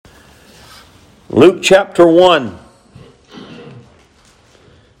Luke chapter 1.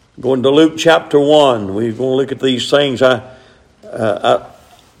 Going to Luke chapter 1. We're going to look at these things. I'm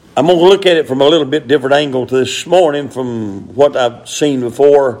going to look at it from a little bit different angle this morning from what I've seen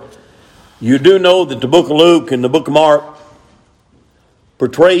before. You do know that the book of Luke and the book of Mark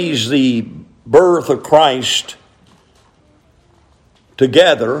portrays the birth of Christ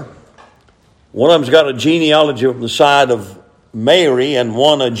together. One of them's got a genealogy from the side of Mary and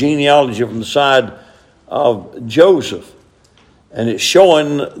one a genealogy from the side of Joseph. And it's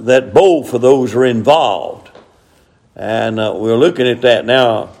showing that both of those are involved. And we're looking at that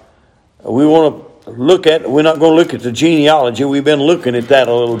now. We want to look at, we're not going to look at the genealogy. We've been looking at that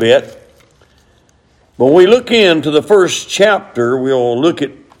a little bit. But when we look into the first chapter, we'll look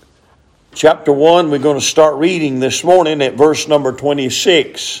at chapter 1. We're going to start reading this morning at verse number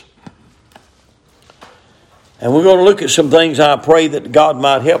 26. And we're going to look at some things I pray that God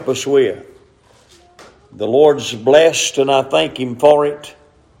might help us with. The Lord's blessed and I thank Him for it.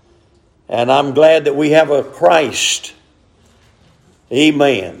 And I'm glad that we have a Christ.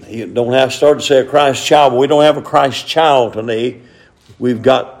 Amen. You don't have to start to say a Christ child, but we don't have a Christ child today. We've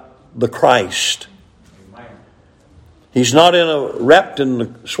got the Christ. He's not wrapped in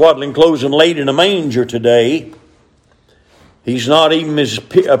the swaddling clothes and laid in a manger today. He's not even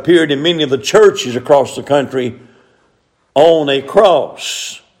appeared in many of the churches across the country on a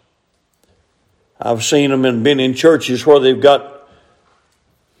cross. I've seen them and been in churches where they've got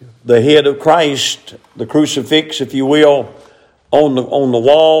the head of Christ, the crucifix, if you will, on the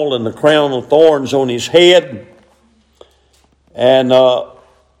wall and the crown of thorns on his head. And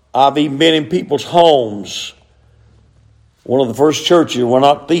I've even been in people's homes. One of the first churches, well,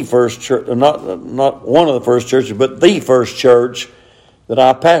 not the first church, not one of the first churches, but the first church that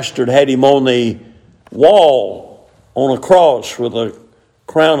I pastored had him on the wall on a cross with a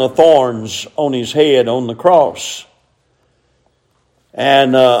crown of thorns on his head on the cross.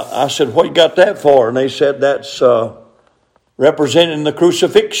 And I said, what you got that for? And they said, that's representing the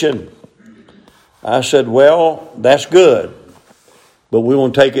crucifixion. I said, well, that's good, but we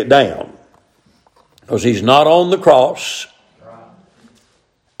want to take it down. Because he's not on the cross.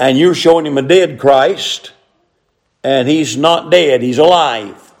 And you're showing him a dead Christ. And he's not dead. He's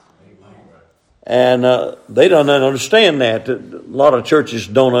alive. And they don't understand that. A lot of churches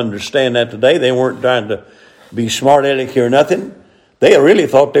don't understand that today. They weren't trying to be smart aleck or nothing. They really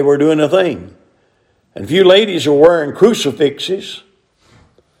thought they were doing a thing. And if you ladies are wearing crucifixes,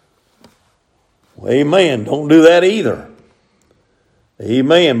 well, amen, don't do that either.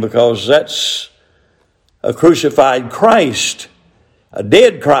 Amen, because that's a crucified Christ, a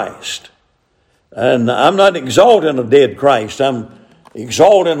dead Christ. And I'm not exalting a dead Christ. I'm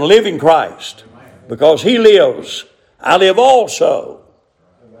exalting a living Christ. Because He lives, I live also.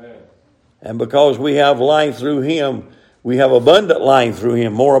 Amen. And because we have life through Him, we have abundant life through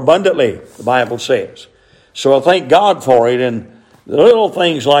Him, more abundantly, the Bible says. So I thank God for it and the little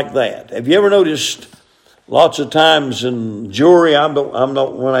things like that. Have you ever noticed lots of times in jewelry, I'm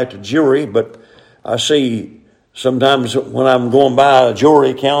not one after jewelry, but I see sometimes when I'm going by a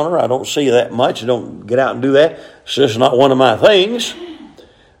jewelry counter, I don't see that much. I don't get out and do that. It's just not one of my things.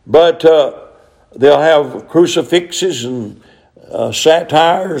 But they'll have crucifixes and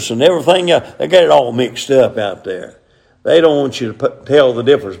satires and everything. They get it all mixed up out there. They don't want you to tell the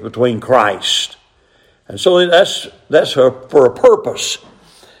difference between Christ. And so that's for a purpose.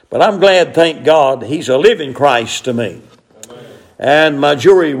 But I'm glad, thank God, He's a living Christ to me. Amen. And my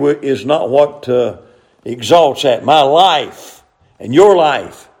jewelry is not what exalts that. My life and your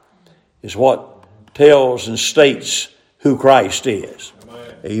life is what tells and states who Christ is.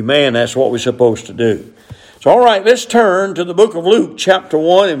 Amen. Amen. That's what we're supposed to do. So, all right, let's turn to the book of Luke, chapter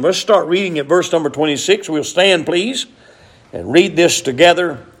 1, and let's start reading at verse number 26. We'll stand, please, and read this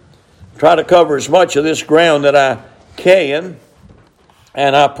together. Try to cover as much of this ground that I can,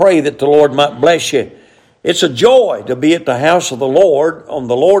 and I pray that the Lord might bless you. It's a joy to be at the house of the Lord on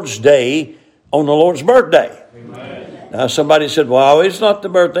the Lord's day, on the Lord's birthday. Amen. Now, somebody said, well, it's not the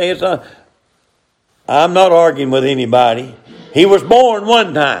birthday. It's not. I'm not arguing with anybody. He was born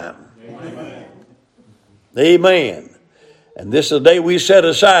one time. Amen. Amen. And this is the day we set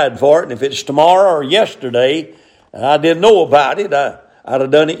aside for it. And if it's tomorrow or yesterday, and I didn't know about it, I'd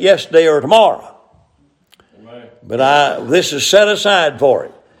have done it yesterday or tomorrow. Amen. But this is set aside for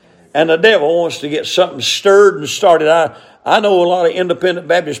it. And the devil wants to get something stirred and started. I know a lot of independent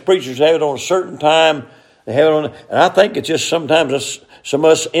Baptist preachers have it on a certain time. They have it on, and I think it's just sometimes some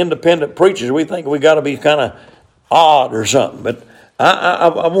of us independent preachers, we think we got to be kind of odd or something. But I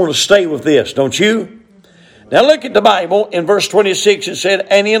want to stay with this, don't you? Now look at the Bible. In verse 26 it said,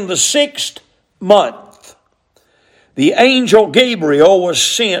 and in the 6th month, the angel Gabriel was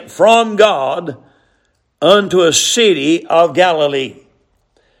sent from God unto a city of Galilee.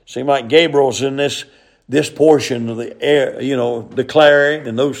 Seems like Gabriel's in this portion of the air, declaring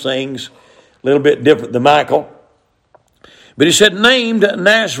and those things, a little bit different than Michael. But he said, named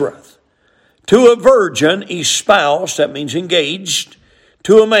Nazareth, to a virgin espoused, that means engaged,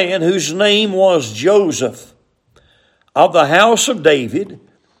 to a man whose name was Joseph, of the house of David,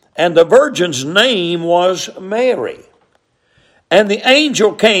 and the virgin's name was Mary. And the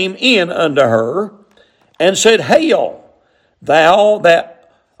angel came in unto her and said, Hail, thou that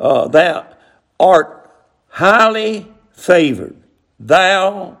art highly favored.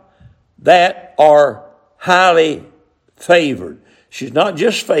 Thou that art highly favored. She's not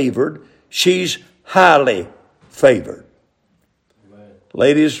just favored, she's highly favored. Amen.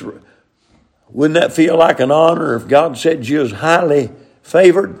 Ladies, wouldn't that feel like an honor if God said you was highly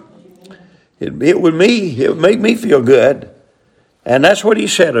favored? It would make me feel good. And that's what he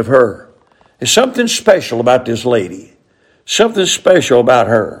said of her. There's something special about this lady. Something special about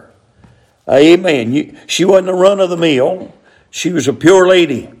her. Amen. She wasn't a run of the mill. She was a pure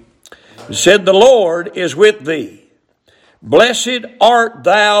lady. It said, the Lord is with thee. Blessed art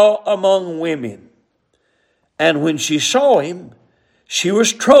thou among women. And when she saw him, she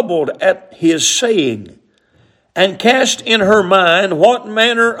was troubled at his saying, and cast in her mind what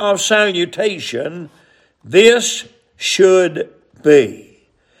manner of salutation this should be.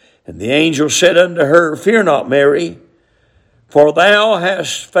 And the angel said unto her, Fear not, Mary, for thou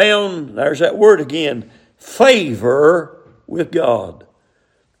hast found, there's that word again, favor with God.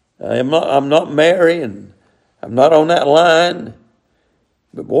 I'm not Mary, and I'm not on that line,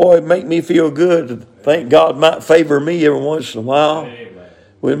 but boy, it make me feel good to think God might favor me every once in a while. Amen.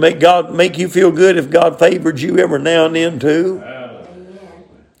 Would it make you feel good if God favored you every now and then too?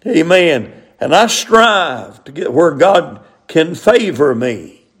 Amen. And I strive to get where God can favor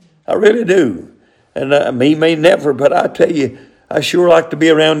me. I really do. And He may never, but I tell you, I sure like to be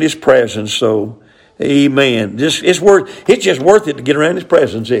around His presence. So, amen. It's just worth it to get around His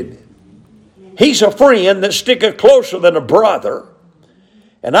presence, isn't it? He's a friend that sticketh closer than a brother.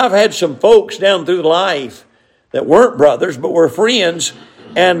 And I've had some folks down through life that weren't brothers, but were friends,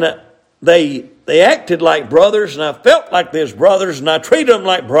 and they acted like brothers, and I felt like they was brothers, and I treated them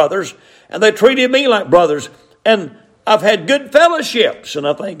like brothers, and they treated me like brothers. And I've had good fellowships, and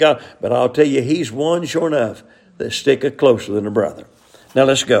I thank God. But I'll tell you, he's one, sure enough, that sticketh closer than a brother. Now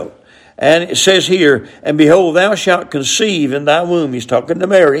let's go. And it says here, and behold, thou shalt conceive in thy womb. He's talking to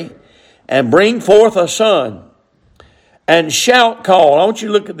Mary. And bring forth a son, and shalt call. I want you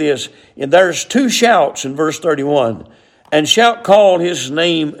to look at this. And there's two shouts in verse 31. And shalt call his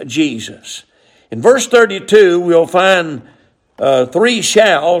name Jesus. In verse 32, we'll find three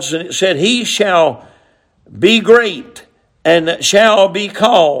shouts. And it said, He shall be great, and shall be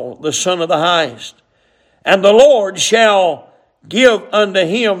called the Son of the Highest. And the Lord shall give unto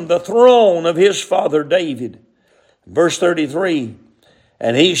him the throne of his father David. Verse 33,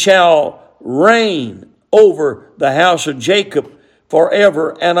 and he shall reign over the house of Jacob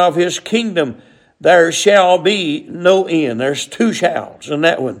forever, and of his kingdom there shall be no end. There's two shouts in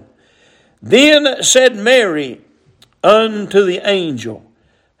that one. Then said Mary unto the angel,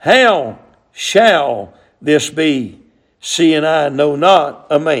 How shall this be, seeing I know not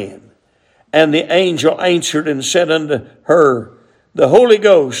a man? And the angel answered and said unto her, The Holy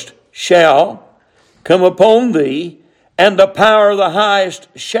Ghost shall come upon thee, and the power of the highest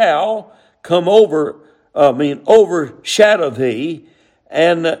shall come overshadow thee.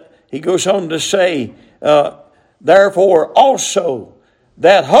 And he goes on to say, therefore also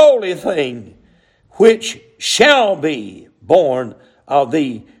that holy thing which shall be born of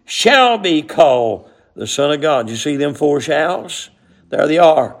thee shall be called the Son of God. You see them four shalls? There they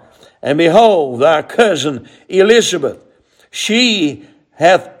are. And behold, thy cousin Elizabeth, she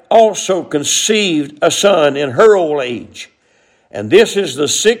hath also conceived a son in her old age. And this is the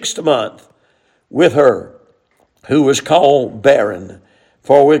 6th month with her, who was called barren.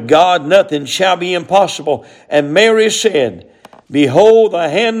 For with God nothing shall be impossible. And Mary said, Behold, the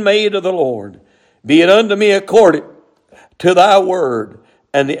handmaid of the Lord, be it unto me according to thy word.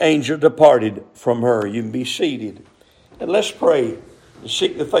 And the angel departed from her. You can be seated. And let's pray and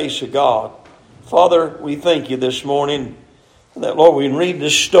seek the face of God. Father, we thank you this morning that, Lord, we can read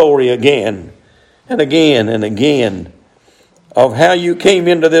this story again and again and again of how you came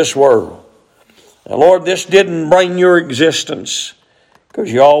into this world. Now, Lord, this didn't bring your existence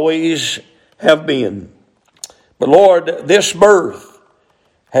because you always have been. But, Lord, this birth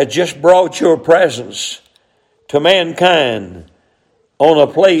has just brought your presence to mankind on a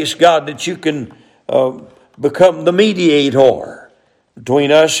place, God, that you can become the mediator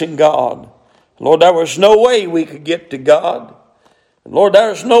between us and God. Lord, there was no way we could get to God. Lord,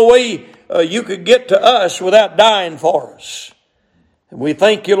 there's no way you could get to us without dying for us. And we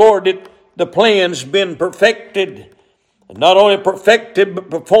thank you, Lord, that the plan's been perfected. And not only perfected,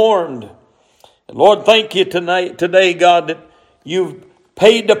 but performed. And Lord, thank you today, God, that you've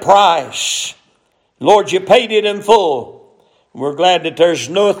paid the price. Lord, you paid it in full. And we're glad that there's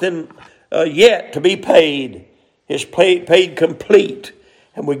nothing yet to be paid. It's paid complete.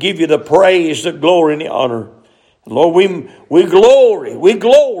 And we give you the praise, the glory, and the honor. And Lord, we glory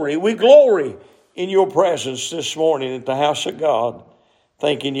in your presence this morning at the house of God.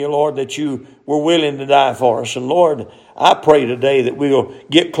 Thanking you, Lord, that you were willing to die for us. And Lord, I pray today that we'll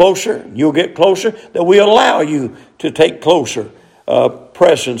get closer. You'll get closer. That we allow you to take closer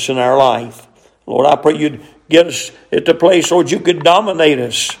presence in our life. Lord, I pray you'd get us at the place, Lord, you could dominate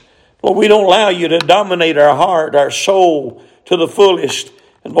us. Lord, we don't allow you to dominate our heart, our soul to the fullest.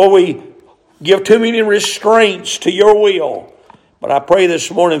 And Lord, we give too many restraints to your will. But I pray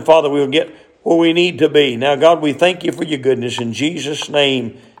this morning, Father, we'll get where we need to be. Now, God, we thank you for your goodness. In Jesus'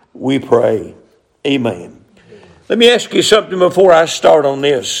 name we pray. Amen. Let me ask you something before I start on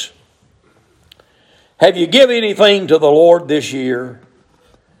this. Have you given anything to the Lord this year?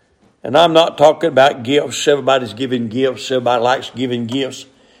 And I'm not talking about gifts. Everybody's giving gifts. Everybody likes giving gifts.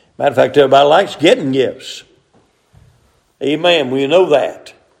 Matter of fact, everybody likes getting gifts. Amen. We know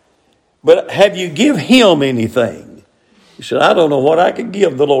that. But have you give him anything? He said, I don't know what I could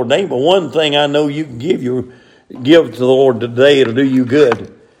give the Lord. Name, but one thing I know you can give to the Lord today. It'll do you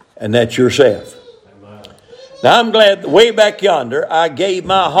good. And that's yourself. Amen. Now, I'm glad that way back yonder, I gave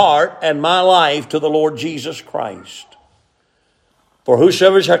my heart and my life to the Lord Jesus Christ. For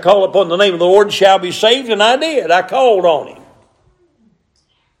whosoever shall call upon the name of the Lord shall be saved. And I did. I called on him.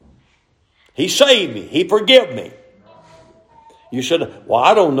 He saved me. He forgave me. You said, well,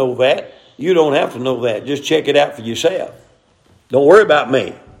 I don't know that. You don't have to know that. Just check it out for yourself. Don't worry about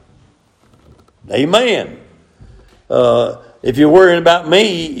me. Amen. If you're worrying about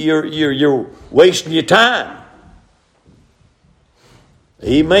me, you're wasting your time.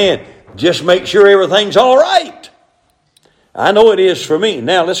 Amen. Just make sure everything's all right. I know it is for me.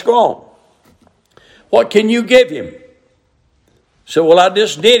 Now let's go on. What can you give him? So, well, I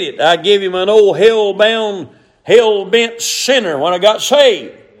just did it. I gave him an old hell-bound, hell-bent sinner when I got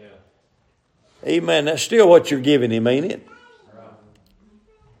saved. Yeah. Amen. That's still what you're giving him, ain't it?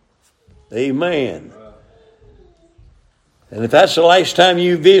 Amen. And if that's the last time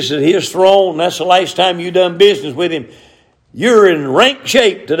you visited his throne, that's the last time you done business with him, you're in rank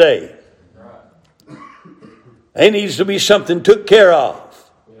shape today. There needs to be something took care of.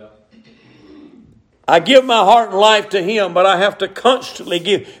 I give my heart and life to him, but I have to constantly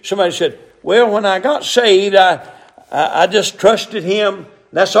give. Somebody said, well, when I got saved, I just trusted him.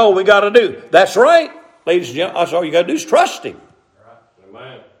 That's all we got to do. That's right, ladies and gentlemen. That's all you got to do is trust him.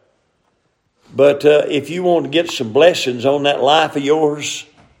 Amen. But if you want to get some blessings on that life of yours,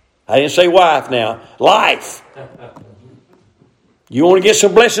 I didn't say wife now, life. You want to get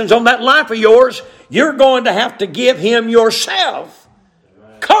some blessings on that life of yours, you're going to have to give him yourself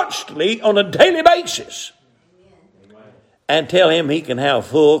constantly on a daily basis. And tell him he can have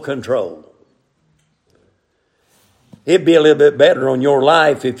full control. It'd be a little bit better on your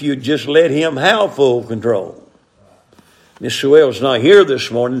life if you just let him have full control. Miss Sewell's not here this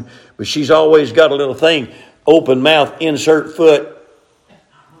morning, but she's always got a little thing, open mouth, insert foot.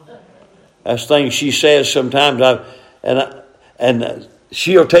 That's things she says sometimes. And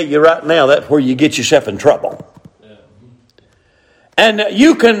she'll tell you right now that's where you get yourself in trouble. Yeah. And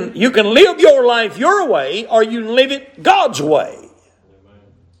you can live your life your way, or you can live it God's way. Amen.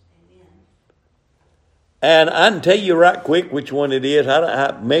 And I can tell you right quick which one it is.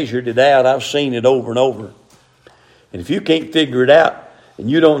 I measured it out. I've seen it over and over. And if you can't figure it out, and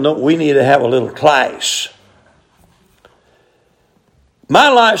you don't know, we need to have a little class. My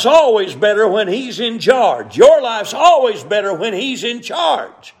life's always better when he's in charge. Your life's always better when he's in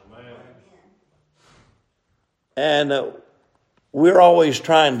charge. And we're always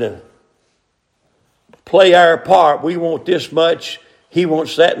trying to play our part. We want this much. He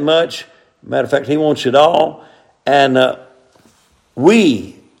wants that much. Matter of fact, he wants it all. And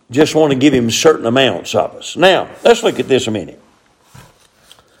we just want to give him certain amounts of us. Now, let's look at this a minute.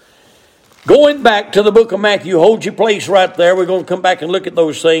 Going back to the book of Matthew, hold your place right there. We're going to come back and look at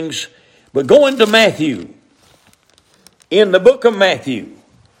those things. But going to Matthew, in the book of Matthew,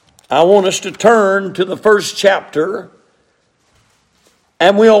 I want us to turn to the first chapter.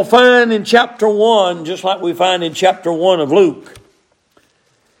 And we'll find in chapter 1, just like we find in chapter 1 of Luke,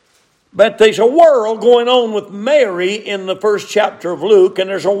 But there's a world going on with Mary in the first chapter of Luke, and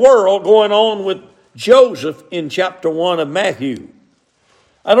there's a world going on with Joseph in chapter 1 of Matthew.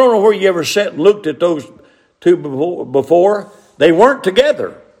 I don't know where you ever sat and looked at those two before. They weren't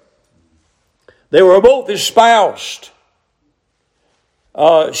together. They were both espoused.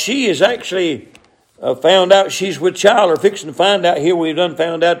 She is actually found out she's with child, or fixing to find out. Here we've done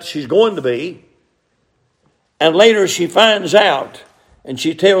found out that she's going to be. And later she finds out, and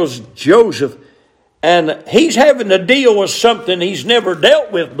she tells Joseph, and he's having to deal with something he's never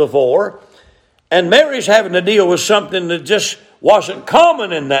dealt with before. And Mary's having to deal with something that just wasn't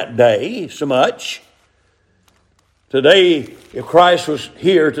common in that day so much. Today, if Christ was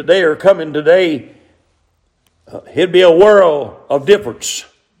here today or coming today, it'd be a world of difference.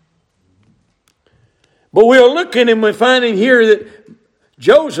 But we're looking and we're finding here that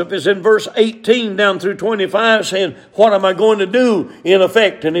Joseph is in verse 18 down through 25 saying, what am I going to do in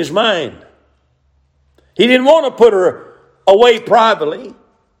effect in his mind? He didn't want to put her away privately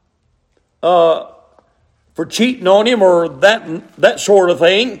for cheating on him or that sort of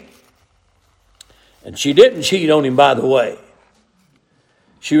thing. And she didn't cheat on him, by the way.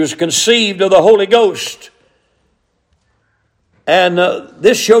 She was conceived of the Holy Ghost. And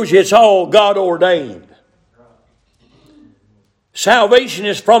this shows you it's all God ordained. Salvation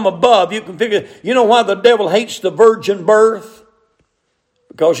is from above. You can figure, you know why the devil hates the virgin birth?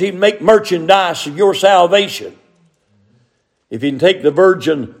 Because he'd make merchandise of your salvation if he can take the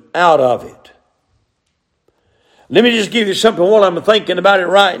virgin out of it. Let me just give you something while I'm thinking about it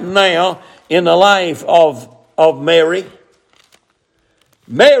right now in the life of Mary.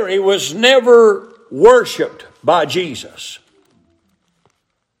 Mary was never worshipped by Jesus.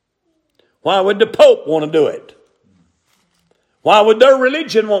 Why would the Pope want to do it? Why would their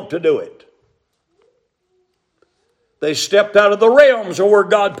religion want to do it? They stepped out of the realms of where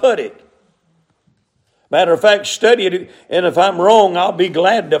God put it. Matter of fact, study it, and if I'm wrong, I'll be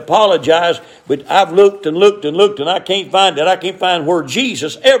glad to apologize. But I've looked and looked and looked, and I can't find it. I can't find where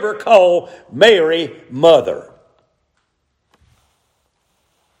Jesus ever called Mary mother.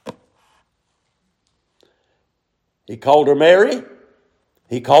 He called her Mary.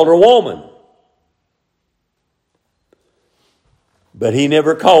 He called her woman. But he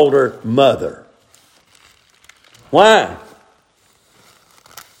never called her mother. Why?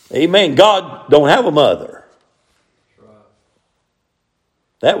 Amen. God don't have a mother.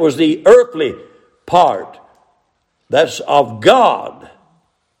 That was the earthly part. That's of God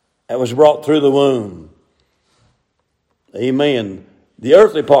that was brought through the womb. Amen. The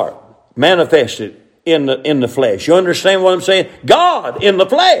earthly part manifested in the flesh. You understand what I'm saying? God in the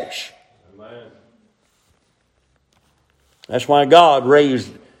flesh. Amen. That's why God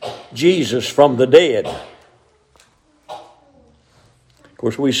raised Jesus from the dead. Of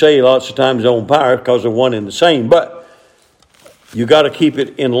course, we say lots of times on power because they're one and the same, but you got to keep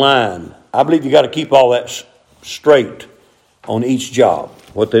it in line. I believe you got to keep all that straight on each job,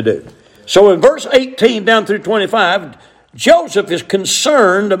 what they do. So in verse 18 down through 25, Joseph is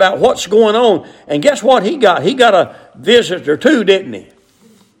concerned about what's going on. And guess what he got? He got a visitor too, didn't he?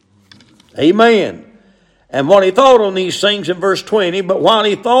 Amen. And what he thought on these things in verse 20, but while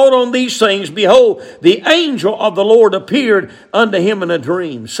he thought on these things, behold, the angel of the Lord appeared unto him in a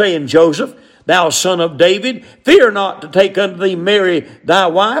dream, saying, Joseph, thou son of David, fear not to take unto thee Mary thy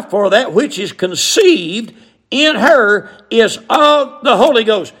wife, for that which is conceived in her is of the Holy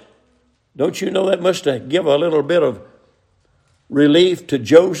Ghost. Don't you know that must have given a little bit of relief to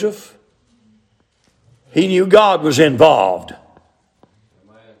Joseph? He knew God was involved.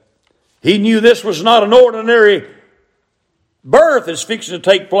 He knew this was not an ordinary birth that's fixing to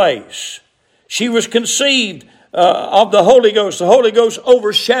take place. She was conceived of the Holy Ghost. The Holy Ghost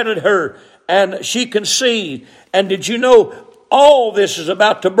overshadowed her, and she conceived. And did you know all this is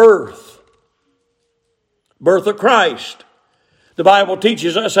about the birth of Christ? The Bible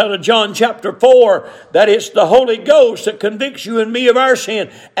teaches us out of John chapter 4 that it's the Holy Ghost that convicts you and me of our sin.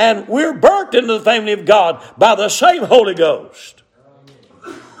 And we're birthed into the family of God by the same Holy Ghost.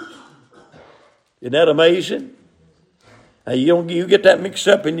 Isn't that amazing? Now, you get that mixed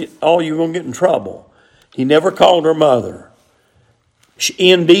up and you're going to get in trouble. He never called her mother.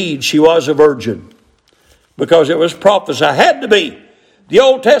 Indeed, she was a virgin because it was prophesied. Had to be. The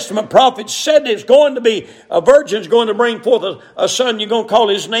Old Testament prophets said it's going to be a virgin's going to bring forth a son. You're going to call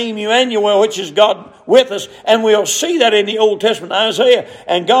his name Emmanuel, which is God with us. And we'll see that in the Old Testament, Isaiah.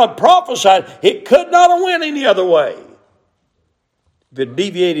 And God prophesied it could not have went any other way. If it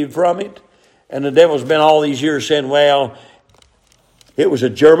deviated from it. And the devil's been all these years saying, well, it was a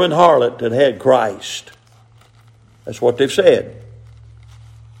German harlot that had Christ. That's what they've said.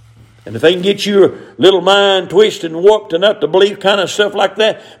 And if they can get your little mind twisted and warped enough to believe kind of stuff like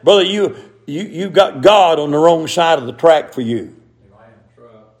that, brother, you got God on the wrong side of the track for you.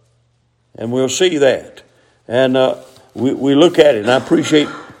 And we'll see that. And we look at it, and I appreciate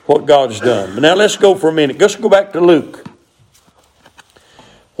what God's done. But now let's go for a minute. Let's go back to Luke.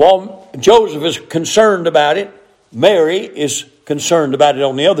 While Joseph is concerned about it, Mary is concerned about it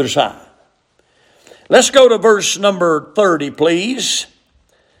on the other side. Let's go to verse number 30, please.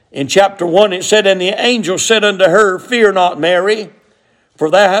 In chapter 1, it said, "And the angel said unto her, Fear not, Mary, for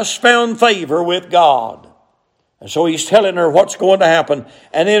thou hast found favor with God." And so he's telling her what's going to happen.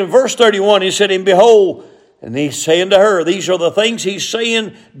 And then in verse 31, he said, "And behold," and he's saying to her, these are the things he's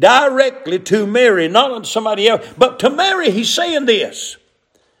saying directly to Mary, not to somebody else, but to Mary he's saying this.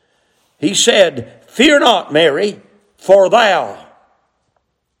 He said, "Fear not, Mary, for thou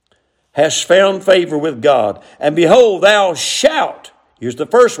hast found favor with God. And behold, thou shalt," here's the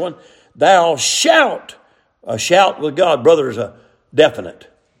first one, "thou shalt," a shout with God, brother, is a definite.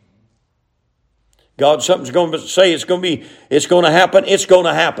 God, something's going to say it's going to happen. It's going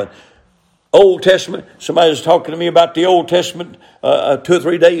to happen. Old Testament, somebody was talking to me about the Old Testament 2 or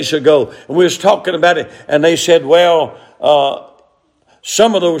 3 days ago. And we was talking about it. And they said, well,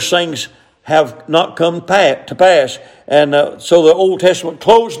 some of those things have not come to pass. And so the Old Testament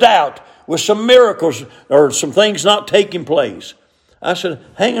closed out with some miracles or some things not taking place. I said,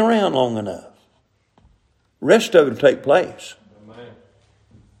 hang around long enough. Rest of it will take place. Amen.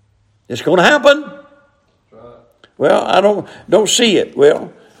 It's going to happen. Well, I don't see it.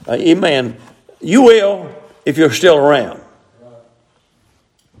 Well, amen. You will if you're still around.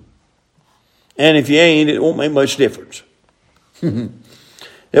 And if you ain't, it won't make much difference.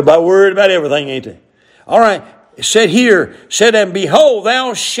 Everybody worried about everything, ain't they? All right. It said here, "And behold,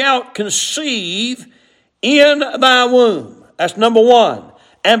 thou shalt conceive in thy womb." That's number one.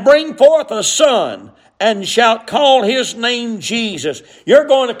 "And bring forth a son, and shalt call his name Jesus." You're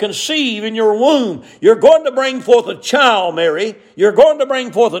going to conceive in your womb. You're going to bring forth a child, Mary. You're going to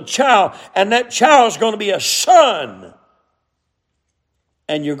bring forth a child, and that child is going to be a son.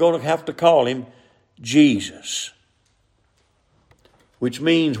 And you're going to have to call him Jesus. Which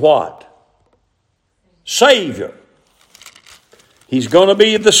means what? Savior. He's going to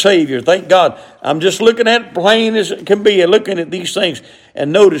be the Savior. Thank God. I'm just looking at it plain as it can be, looking at these things,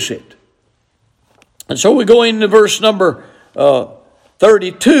 and notice it. And so we go into verse number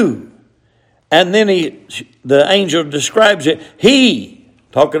 32. And then the angel describes it. He,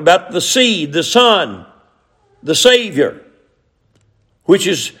 talking about the seed, the Son, the Savior, which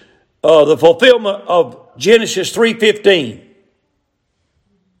is the fulfillment of Genesis 3:15.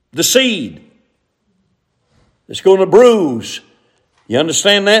 The seed that's going to bruise. You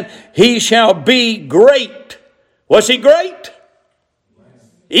understand that? "He shall be great." Was he great?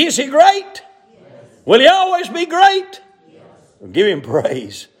 Is he great? Will he always be great? Yes. Well, give him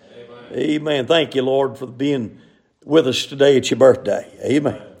praise. Amen. Amen. Thank you, Lord, for being with us today at your birthday.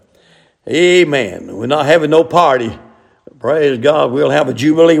 Amen. Amen. We're not having no party. Praise God. We'll have a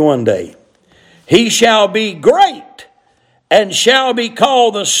jubilee one day. "He shall be great and shall be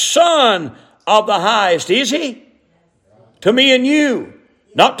called the Son of the Highest." Is he? To me and you.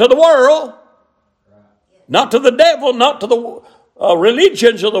 Not to the world. Not to the devil. Not to the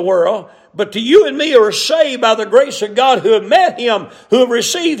religions of the world. But to you and me who are saved by the grace of God, who have met him, who have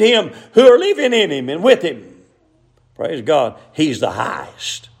received him, who are living in him and with him. Praise God. He's the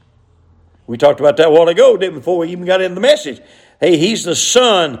highest. We talked about that a while ago, didn't we, before we even got into the message. Hey, he's the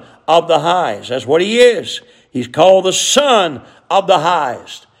Son of the Highest. That's what he is. He's called the Son of the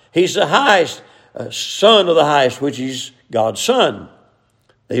Highest. He's the highest, Son of the Highest, which is God's Son.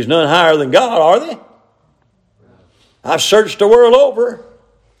 There's none higher than God, are they? I've searched the world over.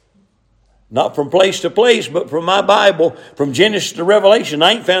 Not from place to place, but from my Bible, from Genesis to Revelation,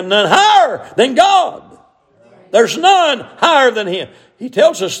 I ain't found none higher than God. There's none higher than him. He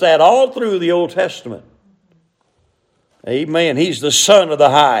tells us that all through the Old Testament. Amen. He's the Son of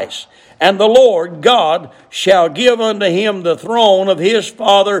the Highest. "And the Lord God shall give unto him the throne of his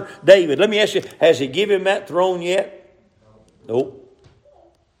father David." Let me ask you, has he given him that throne yet? Nope.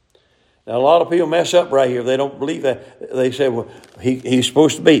 Now, a lot of people mess up right here. They don't believe that. They say, well, he's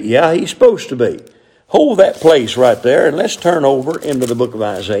supposed to be. Yeah, he's supposed to be. Hold that place right there, and let's turn over into the book of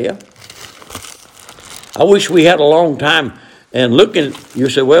Isaiah. I wish we had a long time and looking. You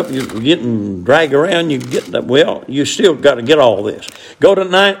say, well, if you're getting dragged around, you get that. Well, you still got to get all this. Go to the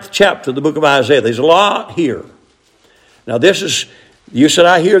 9th chapter of the book of Isaiah. There's a lot here. Now, this is, you said,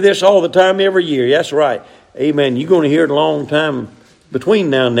 I hear this all the time every year. That's right. Amen. You're going to hear it a long time between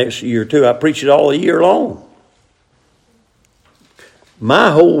now and next year, too. I preach it all the year long.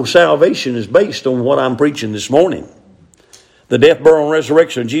 My whole salvation is based on what I'm preaching this morning. The death, burial, and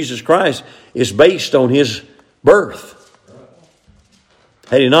resurrection of Jesus Christ is based on his birth.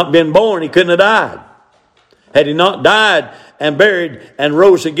 Had he not been born, he couldn't have died. Had he not died and buried and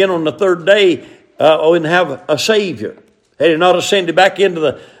rose again on the third day, we wouldn't have a Savior. Had he not ascended back into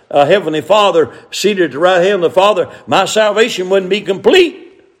the Heavenly Father, seated at the right hand of the Father, my salvation wouldn't be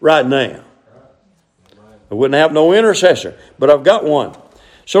complete right now. I wouldn't have no intercessor, but I've got one.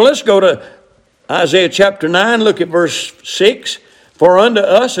 So let's go to Isaiah chapter 9, look at verse 6. For unto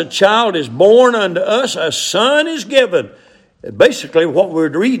us a child is born, unto us a son is given. Basically what we're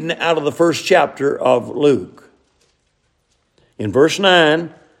reading out of the first chapter of Luke. In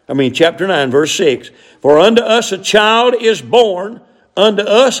chapter 9, verse 6. For unto us a child is born, unto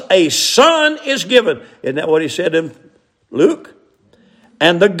us a son is given. Isn't that what he said in Luke?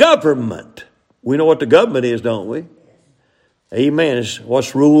 And the government. We know what the government is, don't we? Amen. It's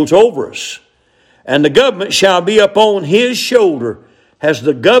what rules over us. And the government shall be upon his shoulder. Has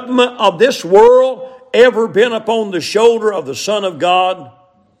the government of this world ever been upon the shoulder of the Son of God?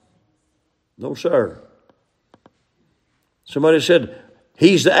 No, sir. Somebody said,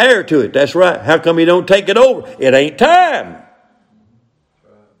 he's the heir to it. That's right. How come he don't take it over? It ain't time.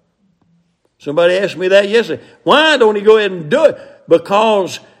 Somebody asked me that yesterday. Why don't he go ahead and do it?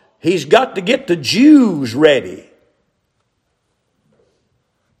 Because he's got to get the Jews ready.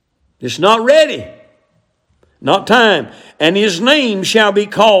 It's not ready. Not time. And his name shall be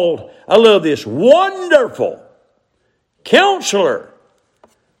called, I love this, Wonderful, Counselor,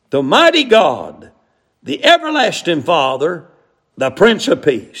 the Mighty God, the Everlasting Father, the Prince of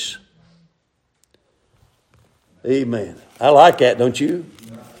Peace. Amen. I like that, don't you?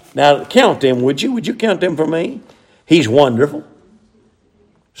 Now count them, would you? Would you count them for me? He's wonderful.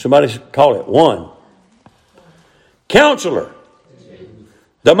 Somebody call it one. Counselor,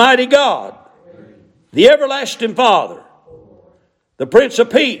 the Mighty God, the Everlasting Father, the Prince of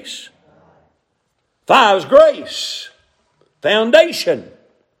Peace. 5 is grace. Foundation.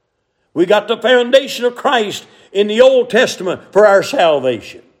 We got the foundation of Christ in the Old Testament for our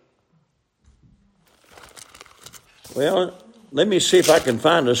salvation. Well, let me see if I can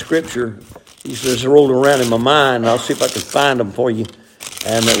find a scripture. These just rolling around in my mind. I'll see if I can find them for you.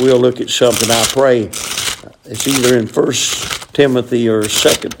 And that we'll look at something, I pray. It's either in 1 Timothy or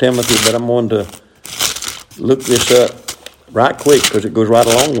 2 Timothy, but I'm going to look this up right quick because it goes right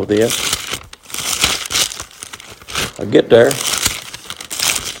along with this. I'll get there.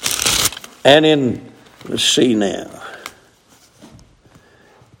 And let's see now.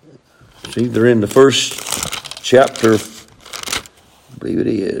 It's either in the first chapter, I believe it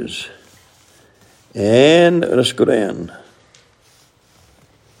is. And let's go down.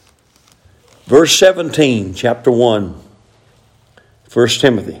 Verse 17, chapter 1, 1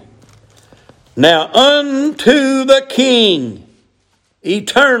 Timothy. Now unto the King,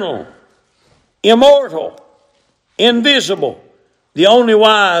 eternal, immortal, invisible, the only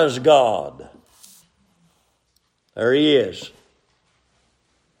wise God. There he is.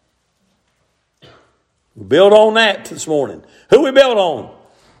 We build on that this morning. Who we build on?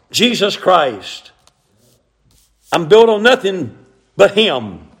 Jesus Christ. I'm built on nothing but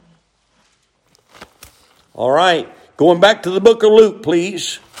him. All right. Going back to the book of Luke,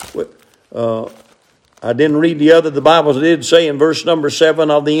 please. I didn't read the Bible did say in verse number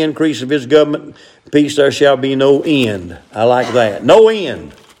 7, of the increase of his government, peace there shall be no end. I like that. No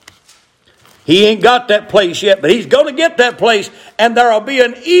end. He ain't got that place yet, but he's going to get that place, and there will be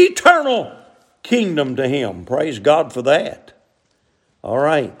an eternal kingdom to him. Praise God for that. All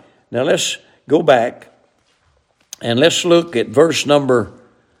right. Now let's go back and let's look at verse number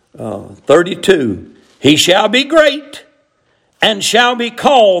 32. He shall be great and shall be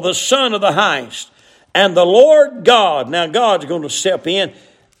called the Son of the Highest. And the Lord God, now God's going to step in,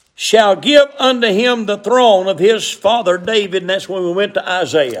 shall give unto him the throne of his father David. And that's when we went to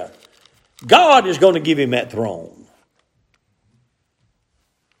Isaiah. God is going to give him that throne.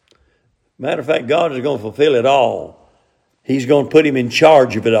 Matter of fact, God is going to fulfill it all. He's going to put him in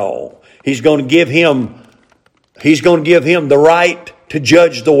charge of it all. He's going to give him the right to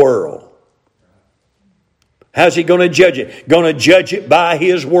judge the world. How's he going to judge it? Going to judge it by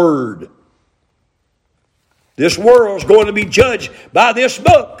his word. This world's going to be judged by this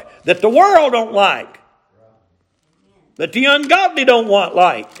book that the world don't like. That the ungodly don't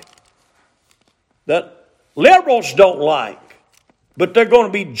like. That liberals don't like. But they're going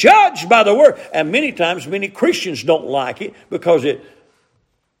to be judged by the word. And many times, many Christians don't like it because it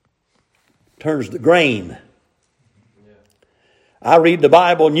turns the grain. I read the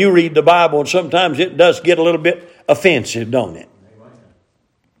Bible and you read the Bible, and sometimes it does get a little bit offensive, don't it?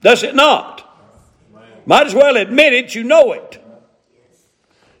 Does it not? Might as well admit it, you know it.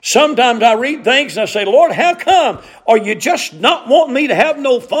 Sometimes I read things and I say, Lord, how come? Are you just not wanting me to have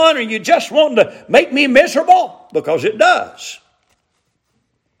no fun? Or you just wanting to make me miserable? Because it does.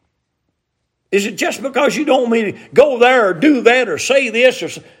 Is it just because you don't want me to go there or do that or say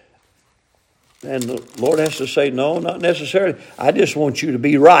this? And the Lord has to say, no, not necessarily. I just want you to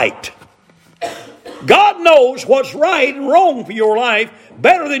be right. God knows what's right and wrong for your life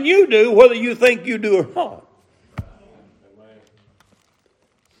better than you do, whether you think you do or not.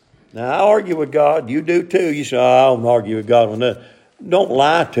 Now, I argue with God. You do too. You say, I don't argue with God on that. Don't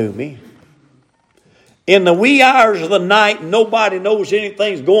lie to me. In the wee hours of the night, nobody knows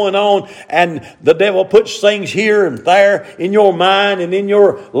anything's going on, and the devil puts things here and there in your mind and in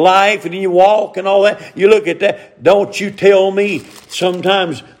your life and in your walk and all that. You look at that. Don't you tell me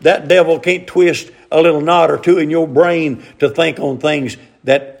sometimes that devil can't twist a little knot or two in your brain to think on things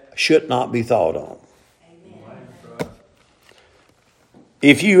that should not be thought on.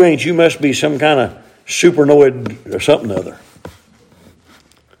 If you ain't, you must be some kind of supernoid or something other.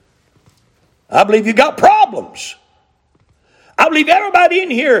 I believe you got problems. I believe everybody in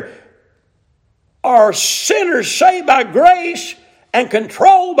here are sinners saved by grace and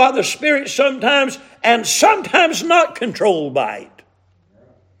controlled by the Spirit sometimes, and sometimes not controlled by it.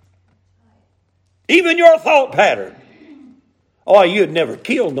 Even your thought pattern. Oh, you'd never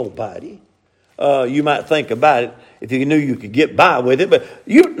kill nobody. You might think about it if you knew you could get by with it, but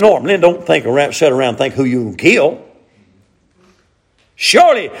you normally don't sit around and think who you can kill.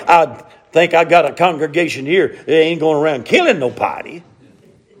 Surely I think I got a congregation here that ain't going around killing nobody.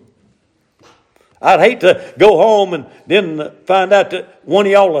 I'd hate to go home and then find out that one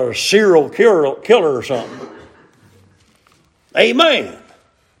of y'all are a serial killer or something. Amen.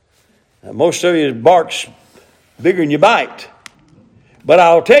 Now, most of you barks bigger than you bite. But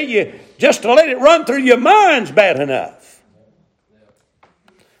I'll tell you, just to let it run through your mind's bad enough.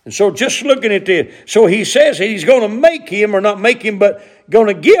 And so just looking at this, so he says he's going to make him, or not make him, but going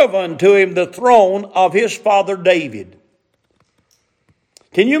to give unto him the throne of his father David.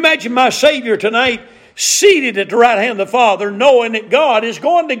 Can you imagine my Savior tonight seated at the right hand of the Father, knowing that God is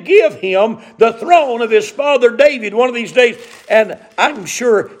going to give him the throne of his father David one of these days? And I'm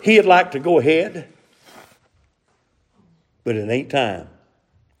sure he'd like to go ahead. But it ain't time.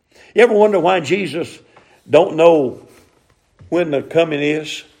 You ever wonder why Jesus don't know when the coming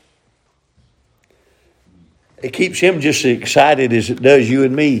is? It keeps him just as excited as it does you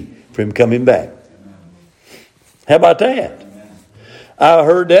and me for him coming back. How about that? I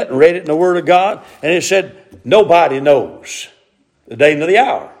heard that and read it in the Word of God, and it said, nobody knows the day nor the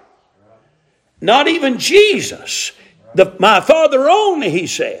hour. Not even Jesus. My Father only, he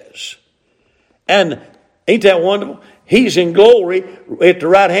says. And ain't that wonderful? He's in glory at the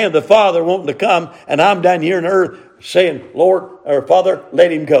right hand of the Father wanting to come, and I'm down here on earth saying, Lord, or Father,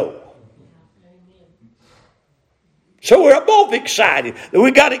 let him go. So we're both excited. We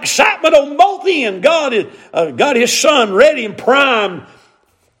got excitement on both ends. God got his Son ready and primed.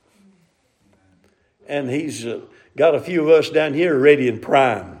 And he's got a few of us down here ready and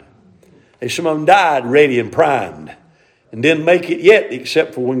primed. And some of them died ready and primed. And didn't make it yet,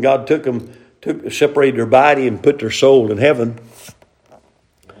 except for when God separated their body and put their soul in heaven.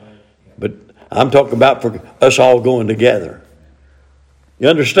 But I'm talking about for us all going together. You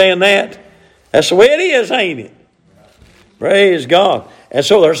understand that? That's the way it is, ain't it? Praise God. And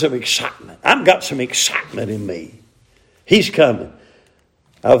so there's some excitement. I've got some excitement in me. He's coming.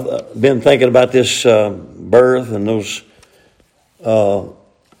 I've been thinking about this birth and those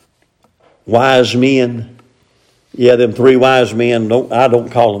wise men. Yeah, them three wise men. I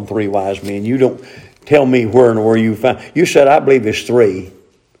don't call them three wise men. You don't tell me where and where you find. You said, I believe it's three.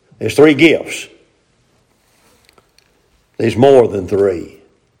 There's three gifts. There's more than three.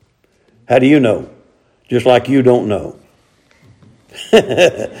 How do you know? Just like you don't know.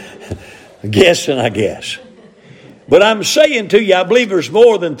 Guessing, I guess. But I'm saying to you, I believe there's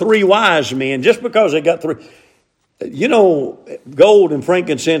more than three wise men. Just because they got three. You know, gold and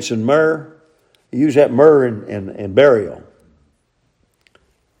frankincense and myrrh. You use that myrrh in burial.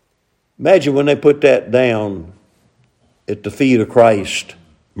 Imagine when they put that down at the feet of Christ.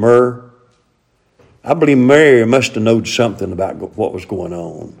 Myrrh. I believe Mary must have known something about what was going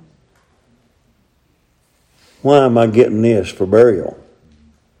on. Why am I getting this for burial?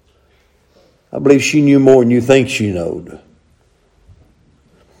 I believe she knew more than you think she knowed.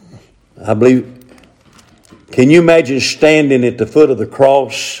 I believe, can you imagine standing at the foot of the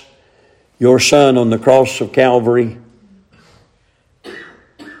cross, your son on the cross of Calvary,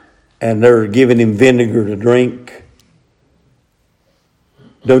 and they're giving him vinegar to drink?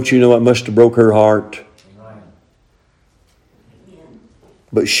 Don't you know it must have broke her heart?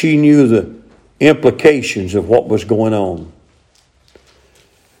 But she knew the implications of what was going on.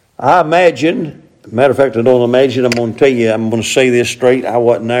 I imagine, matter of fact, I don't imagine, I'm going to tell you, I'm going to say this straight. I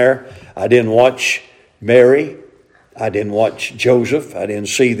wasn't there. I didn't watch Mary. I didn't watch Joseph. I didn't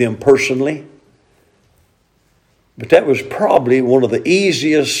see them personally. But that was probably one of the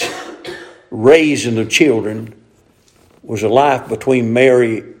easiest raising of children, was a life between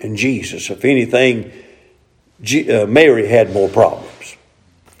Mary and Jesus. If anything, Mary had more problems.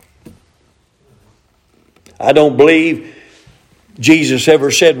 I don't believe Jesus ever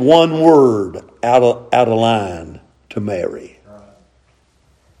said one word out of line to Mary.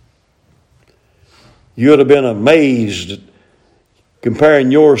 You would have been amazed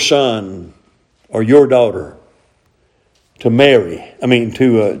comparing your son or your daughter to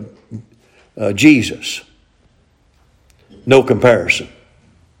Jesus. No comparison.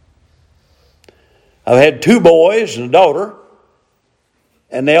 I've had 2 boys and a daughter,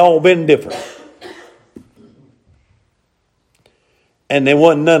 and they all been different. And there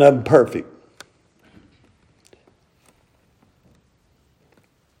wasn't none of them perfect.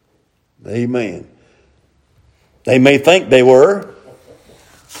 Amen. They may think they were.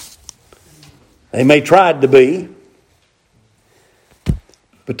 They may tried to be.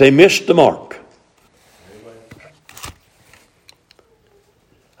 But they missed the mark.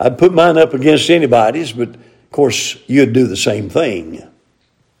 I'd put mine up against anybody's, but of course you'd do the same thing.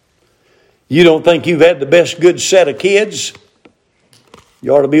 You don't think you've had the best good set of kids?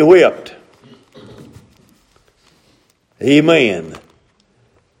 You ought to be whipped. Amen.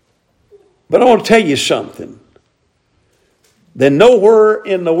 But I want to tell you something. Then nowhere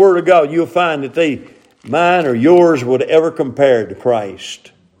in the Word of God you'll find that mine or yours would ever compare to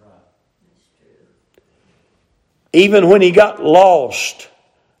Christ. Even when he got lost,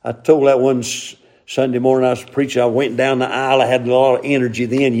 I told that one Sunday morning I was preaching, I went down the aisle. I had a lot of energy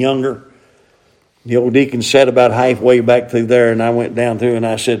then, younger. The old deacon sat about halfway back through there, and I went down through and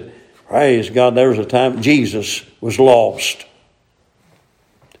I said, praise God, there was a time Jesus was lost.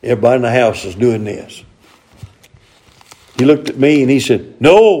 Everybody in the house is doing this. He looked at me and he said,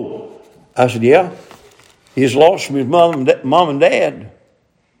 no. I said, yeah. He's lost from his mom and dad.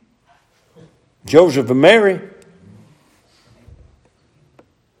 Joseph and Mary.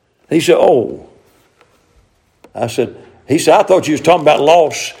 He said, oh. He said, I thought you was talking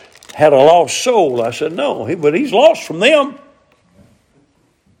about had a lost soul. I said, no, but he's lost from them.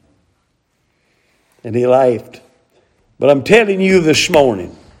 And he laughed. But I'm telling you this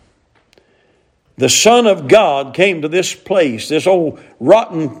morning, the Son of God came to this place, this old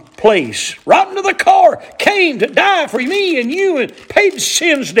rotten place, rotten to the core, came to die for me and you and paid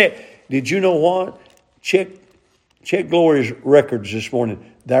sin's debt. Did you know what? Check Glory's records this morning.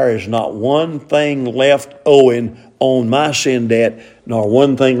 There is not one thing left owing on my sin debt, nor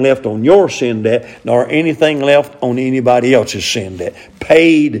one thing left on your sin debt, nor anything left on anybody else's sin debt.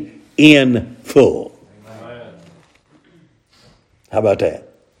 Paid in full. Amen. How about that?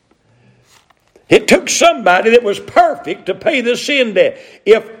 It took somebody that was perfect to pay the sin debt.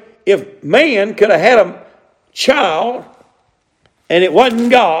 If man could have had a child and it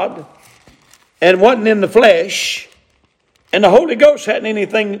wasn't God and wasn't in the flesh and the Holy Ghost hadn't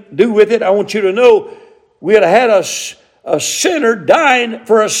anything to do with it, I want you to know we'd have had a sinner dying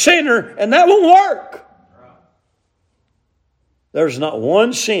for a sinner, and that won't work. There's not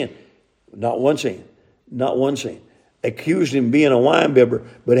one sin. Accused him of being a winebibber,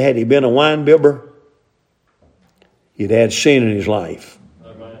 but had he been a winebibber, he'd had sin in his life.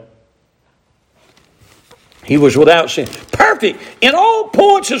 Amen. He was without sin. Perfect in all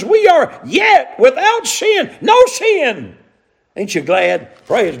points as we are, yet without sin. No sin. Ain't you glad?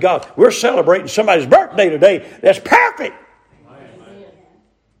 Praise God. We're celebrating somebody's birthday today that's perfect. Amen.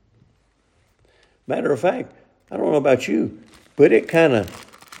 Matter of fact, I don't know about you, but it kind of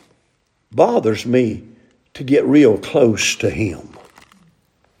bothers me to get real close to him.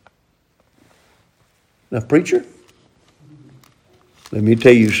 Now, preacher, let me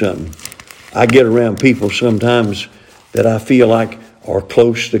tell you something. I get around people sometimes that I feel like are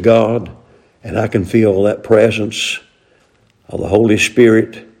close to God, and I can feel that presence of the Holy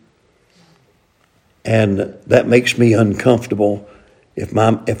Spirit, and that makes me uncomfortable if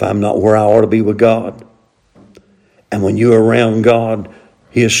I'm not where I ought to be with God. And when you're around God,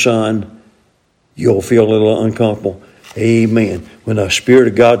 His Son, you'll feel a little uncomfortable. Amen. When the Spirit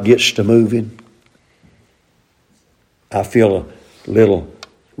of God gets to moving, I feel a little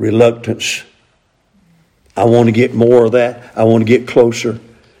reluctance. I want to get more of that. I want to get closer,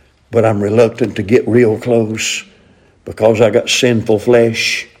 but I'm reluctant to get real close because I got sinful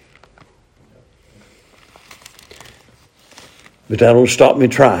flesh. But that don't stop me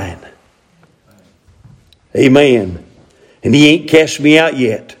trying. Amen. And He ain't cast me out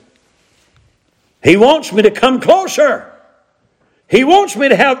yet. He wants me to come closer. He wants me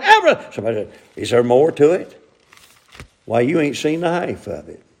to have everything. Somebody said, is there more to it? Why, you ain't seen the half of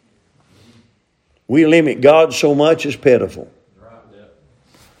it. We limit God so much, it's pitiful.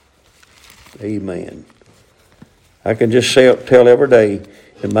 Amen. I can just tell every day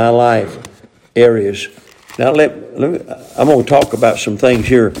in my life areas. Now, I'm going to talk about some things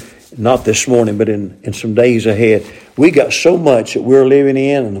here, not this morning, but in some days ahead. We got so much that we're living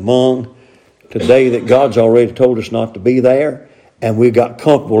in and among today that God's already told us not to be there, and we got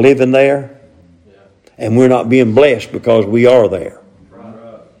comfortable living there, and we're not being blessed because we are there.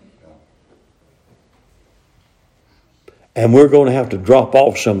 And we're going to have to drop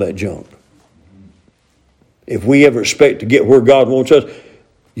off some of that junk. If we ever expect to get where God wants us,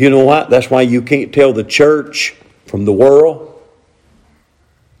 you know what? That's why you can't tell the church from the world.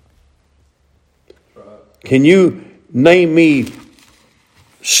 Can you name me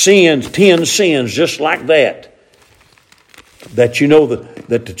sins, 10 sins just like that you know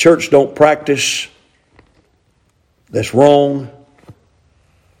that the church don't practice, that's wrong?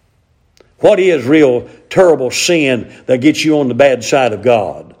 What is real terrible sin that gets you on the bad side of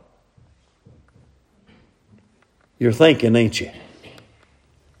God? You're thinking, ain't you?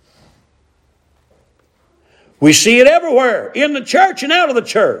 We see it everywhere, in the church and out of the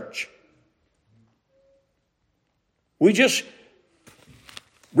church. We just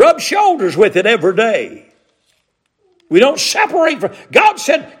rub shoulders with it every day. We don't separate from. God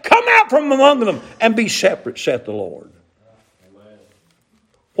said, come out from among them and be separate, saith the Lord.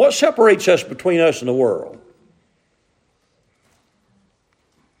 What separates us between us and the world?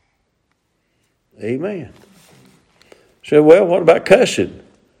 Amen. Say, well, what about cussing?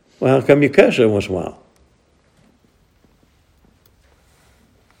 Well, how come you cuss every once in a while?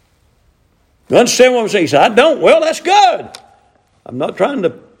 You understand what I'm saying? He said, I don't. Well, that's good. I'm not trying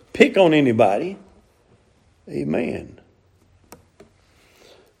to pick on anybody. Amen.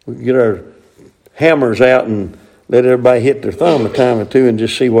 We can get our hammers out and let everybody hit their thumb a time or two and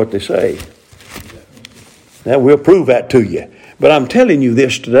just see what they say. Now, we'll prove that to you. But I'm telling you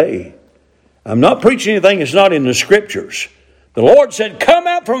this today. I'm not preaching anything that's not in the Scriptures. The Lord said, come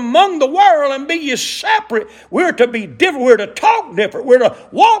out from among the world and be ye separate. We're to be different. We're to talk different. We're to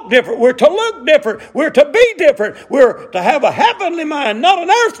walk different. We're to look different. We're to be different. We're to have a heavenly mind, not an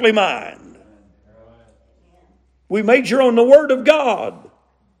earthly mind. We major on the Word of God.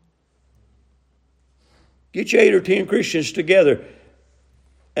 Get you 8 or 10 Christians together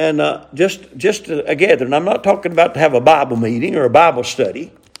and just together. And I'm not talking about to have a Bible meeting or a Bible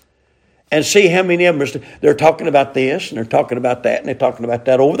study. And see how many of them they're talking about this, and they're talking about that, and they're talking about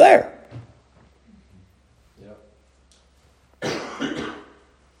that over there. Yep.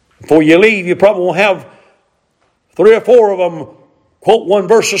 Before you leave, you probably won't have 3 or 4 of them quote one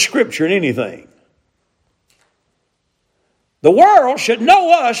verse of Scripture in anything. The world should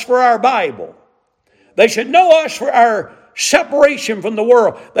know us for our Bible. They should know us for our separation from the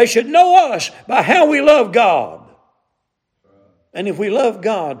world. They should know us by how we love God. And if we love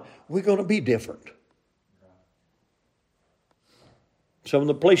God, we're going to be different. Some of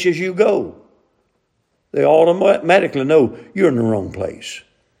the places you go, they automatically know you're in the wrong place.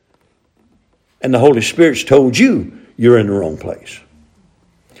 And the Holy Spirit's told you you're in the wrong place.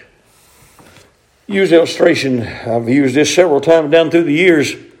 Use illustration. I've used this several times down through the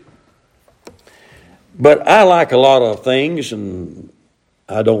years. But I like a lot of things, and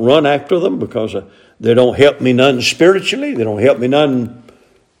I don't run after them because they don't help me none spiritually. They don't help me none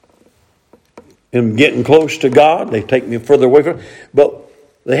in getting close to God. They take me further away from it. But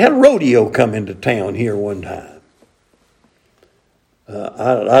they had a rodeo come into town here one time.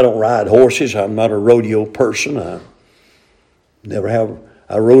 I don't ride horses. I'm not a rodeo person. I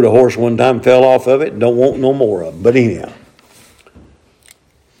rode a horse one time, fell off of it, and don't want no more of them. But anyhow,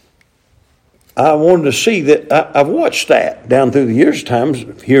 I wanted to see that. I've watched that down through the years, times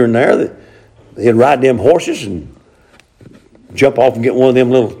here and there, that they'd ride them horses and jump off and get one of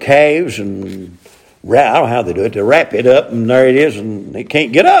them little calves and I don't know how they do it. They wrap it up and there it is, and they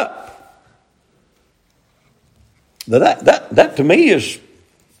can't get up. But that to me is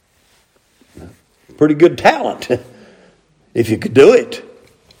pretty good talent if you could do it.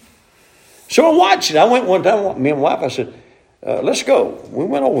 So I watched it. I went one time, me and my wife, I said, let's go. We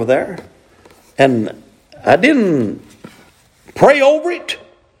went over there, and I didn't pray over it.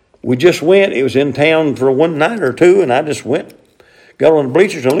 We just went. It was in town for one night or two, and I just went, got on the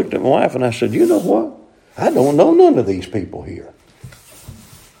bleachers and looked at my wife, and I said, you know what? I don't know none of these people here.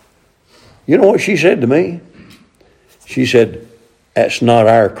 You know what she said to me? She said, that's not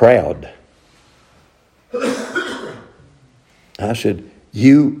our crowd. I said,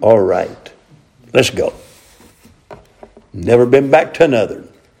 you are right. Let's go. Never been back to another.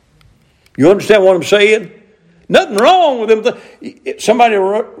 You understand what I'm saying? Nothing wrong with them. Somebody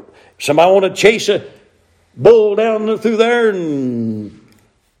want to chase a bull down through there and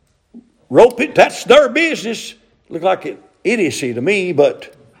rope it. That's their business. Look like an idiocy to me,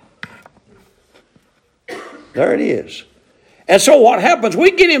 but there it is. And so what happens?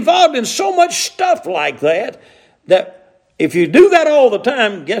 We get involved in so much stuff like that if you do that all the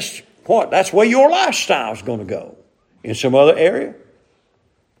time, guess what? That's where your lifestyle is going to go. In some other area.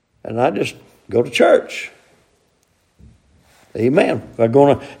 And I just go to church. Amen. If I'm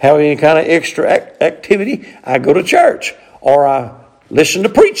going to have any kind of extra activity, I go to church. Or I listen to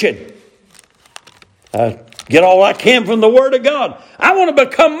preaching. I get all I can from the Word of God. I want to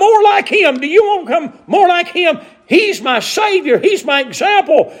become more like Him. Do you want to become more like Him? He's my Savior. He's my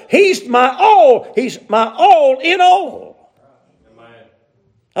example. He's my all. He's my all in all. Amen.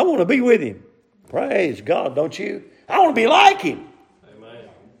 I want to be with Him. Praise God, don't you? I want to be like Him. Amen.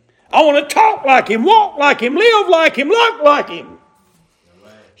 I want to talk like Him, walk like Him, live like Him, look like Him.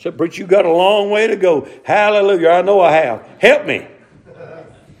 Amen. So, preacher, you got a long way to go. Hallelujah. I know I have. Help me.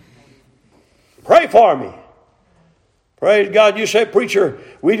 Pray for me. Praise God. You say, preacher,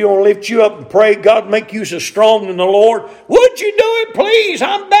 we don't lift you up and pray. God make you so strong in the Lord. Would you do it, please?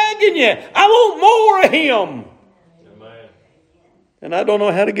 I'm begging you. I want more of Him. Amen. And I don't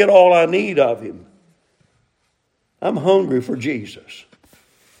know how to get all I need of Him. I'm hungry for Jesus.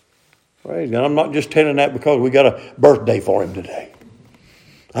 Praise God. I'm not just telling that because we got a birthday for Him today.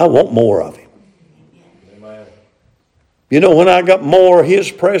 I want more of Him. Amen. You know, when I got more of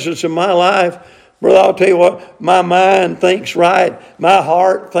His presence in my life, brother, I'll tell you what, my mind thinks right, my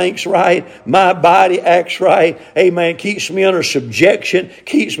heart thinks right, my body acts right. Amen. Keeps me under subjection,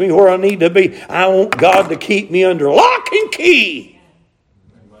 keeps me where I need to be. I want God to keep me under lock and key.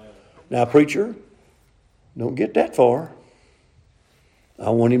 Amen. Now, preacher, don't get that far.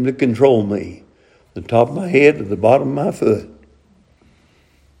 I want Him to control me. The top of my head to the bottom of my foot.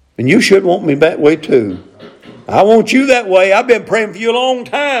 And you should want me that way too. I want you that way. I've been praying for you a long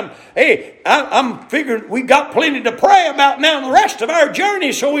time. Hey, I'm figuring we got plenty to pray about now in the rest of our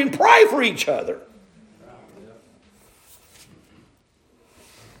journey so we can pray for each other.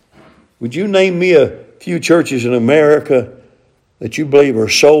 Would you name me a few churches in America that you believe are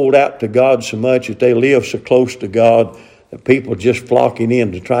sold out to God so much that they live so close to God that people are just flocking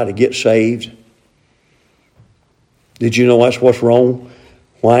in to try to get saved? Did you know that's what's wrong?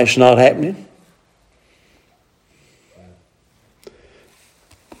 Why it's not happening?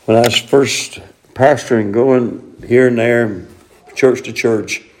 When I was first pastoring, going here and there, church to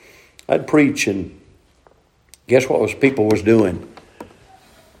church, I'd preach, and guess what people was doing?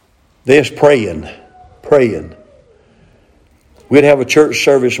 They was praying. We'd have a church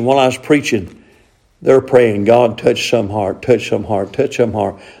service, and while I was preaching, they're praying, God, touch some heart, touch some heart, touch some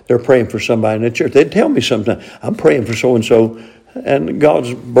heart. They're praying for somebody in the church. They'd tell me sometimes, I'm praying for so-and-so, and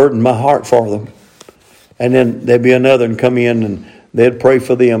God's burdened my heart for them. And then there'd be another and come in, and they'd pray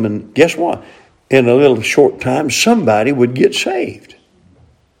for them. And guess what? In a little short time, somebody would get saved.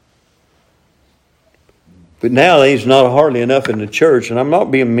 But now there's not hardly enough in the church, and I'm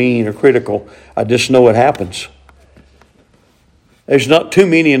not being mean or critical. I just know it happens. There's not too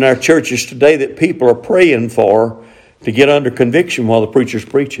many in our churches today that people are praying for to get under conviction while the preacher's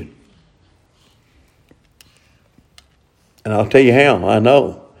preaching. And I'll tell you how I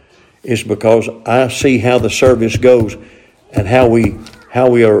know. It's because I see how the service goes and how we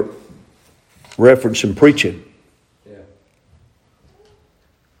are referencing preaching. Yeah.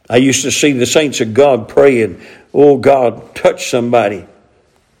 I used to see the saints of God praying, oh God, touch somebody.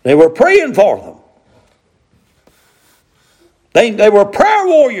 They were praying for them. They were prayer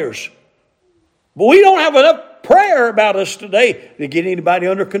warriors. But we don't have enough prayer about us today to get anybody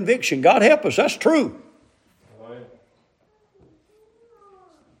under conviction. God help us. That's true.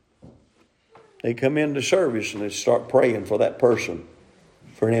 They come into service and they start praying for that person,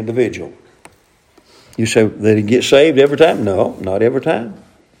 for an individual. You say, did he get saved every time? No, not every time.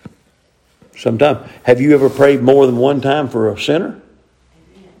 Sometimes. Have you ever prayed more than one time for a sinner?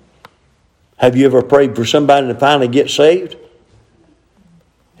 Have you ever prayed for somebody to finally get saved?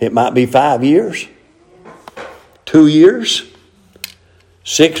 It might be 5 years, 2 years,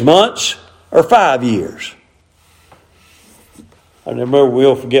 6 months, or 5 years. I never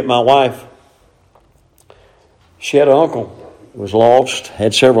will forget my wife. She had an uncle was lost,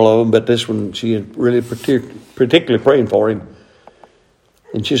 had several of them, but this one she had really particularly praying for him.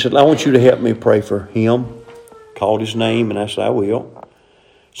 And she said, I want you to help me pray for him. Called his name, and I said, I will.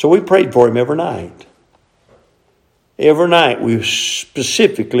 So we prayed for him every night. Every night we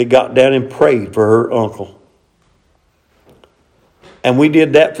specifically got down and prayed for her uncle. And we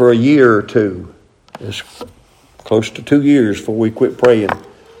did that for a year or two. It's close to 2 years before we quit praying.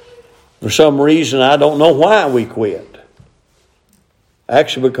 For some reason, I don't know why we quit.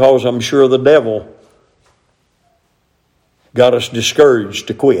 Actually, because I'm sure the devil got us discouraged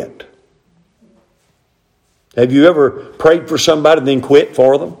to quit. Have you ever prayed for somebody and then quit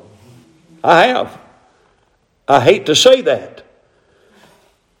for them? I have. I hate to say that.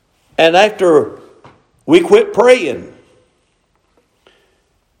 And after we quit praying,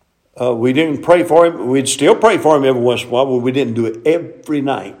 we didn't pray for him. We'd still pray for him every once in a while, but we didn't do it every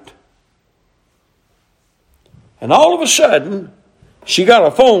night. And all of a sudden, she got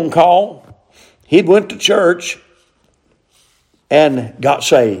a phone call. He'd went to church and got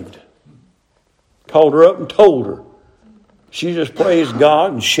saved. Called her up and told her. She just praised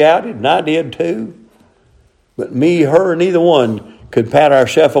God and shouted, and I did too. But me, her, neither one could pat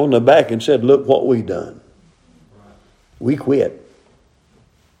ourselves on the back and said, look what we done. We quit.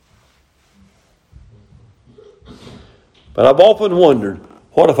 But I've often wondered,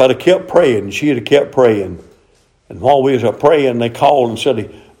 what if I'd have kept praying and she'd have kept praying? And while we was praying, they called and said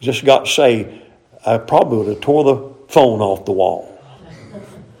he just got saved. I probably would have tore the phone off the wall.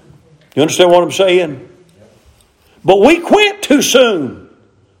 You understand what I'm saying? But we quit too soon.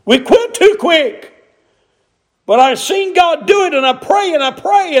 We quit too quick. But I've seen God do it, and I pray and I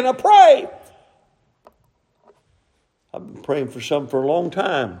pray and I pray. I've been praying for some for a long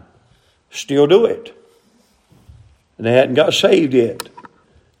time. Still do it. And they hadn't got saved yet.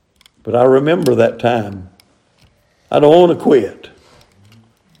 But I remember that time. I don't want to quit.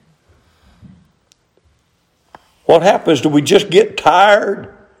 What happens? Do we just get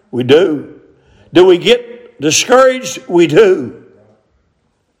tired? We do. Do we get discouraged? We do.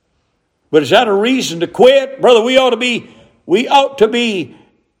 But is that a reason to quit? Brother, we ought to be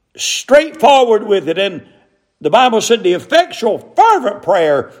straightforward with it. And the Bible said the effectual, fervent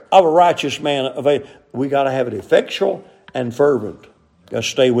prayer of a righteous man. We got to have it effectual and fervent. Got to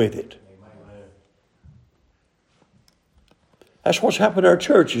stay with it. That's what's happened to our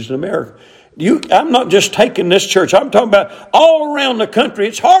churches in America. I'm not just taking this church. I'm talking about all around the country.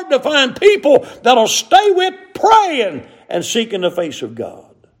 It's hard to find people that'll stay with praying and seeking the face of God.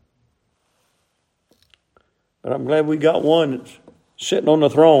 But I'm glad we got one that's sitting on the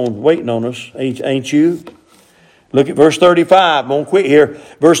throne waiting on us. Ain't you? Look at verse 35. I'm going to quit here.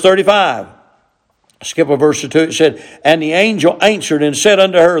 Verse 35. Skip a verse or two. It said, and the angel answered and said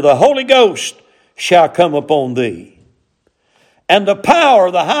unto her, the Holy Ghost shall come upon thee, and the power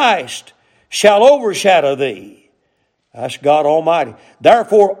of the highest shall overshadow thee. That's God Almighty.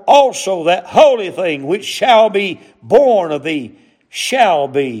 Therefore also that holy thing which shall be born of thee shall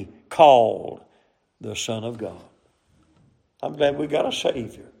be called the Son of God. I'm glad we got a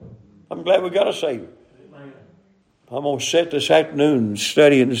Savior. I'm glad we got a Savior. I'm going to sit this afternoon and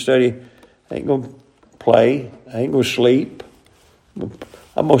study. I ain't going to play. I ain't going to sleep.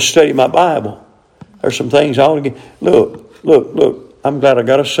 I'm going to study my Bible. There's some things I want to get. Look. I'm glad I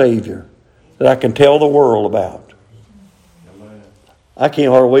got a Savior that I can tell the world about. I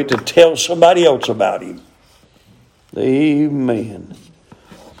can't hardly wait to tell somebody else about Him. Amen.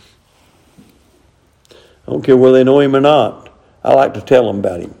 I don't care whether they know Him or not. I like to tell them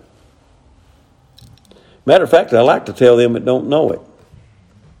about Him. Matter of fact, I like to tell them that don't know it.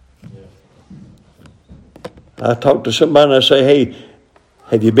 I talk to somebody and I say, hey,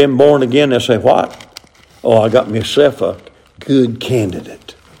 have you been born again? They say, what? Oh, I got myself a good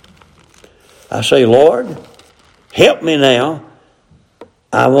candidate. I say, Lord, help me now.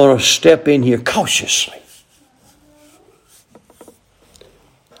 I want to step in here cautiously.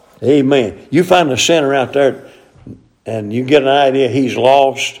 Amen. You find a sinner out there and you get an idea he's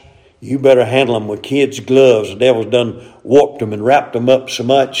lost, you better handle him with kids' gloves. The devil's done warped them and wrapped them up so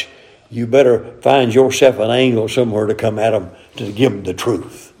much, you better find yourself an angle somewhere to come at them to give them the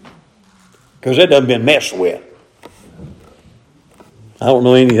truth. Because it done been messed with. I don't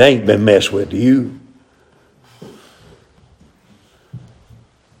know anything ain't been messed with. Do you?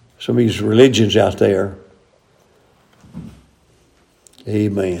 Some of these religions out there.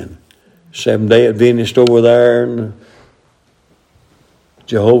 Amen. Seventh-day Adventist over there, and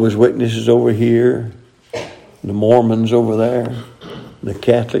Jehovah's Witnesses over here, the Mormons over there, the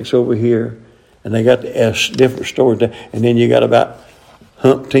Catholics over here, and they got the different stories there. And then you got about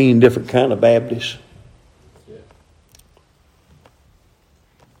 15 different kind of Baptists.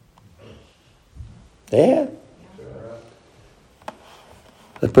 Yeah.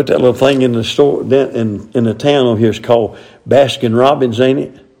 They put that little thing in the store in the town over here. It's called Baskin Robbins, ain't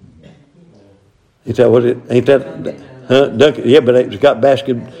it? Ain't that what it? Ain't that? Dunkin', yeah, but it's got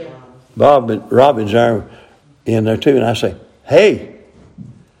Baskin Robbins there in there too. And I say, hey,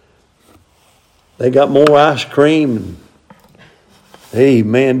 they got more ice cream. And, hey,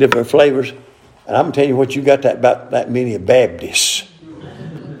 man, different flavors. And I'm telling you what, you got about that many Baptists.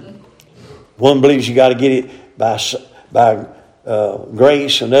 One believes you got to get it by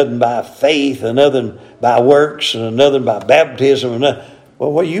grace, another by faith, another by works, and another by baptism.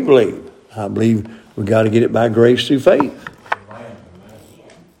 Well, what do you believe? I believe we got to get it by grace through faith.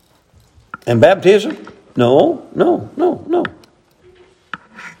 And baptism? No.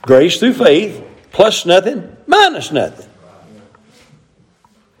 Grace through faith, plus nothing, minus nothing.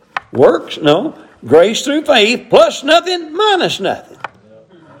 Works? No. Grace through faith, plus nothing, minus nothing.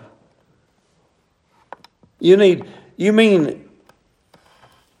 You mean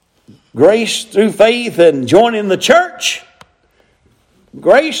grace through faith and joining the church?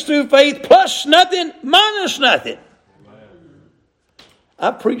 Grace through faith plus nothing, minus nothing. I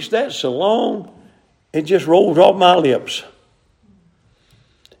preached that so long, it just rolls off my lips.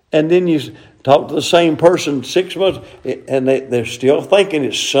 And then you talk to the same person 6 months, and they're still thinking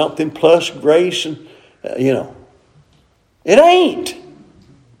it's something plus grace, and it ain't.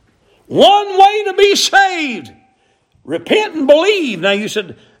 One way to be saved. Repent and believe. Now you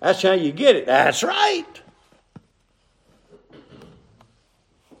said, that's how you get it. That's right.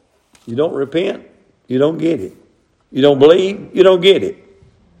 You don't repent, you don't get it. You don't believe, you don't get it.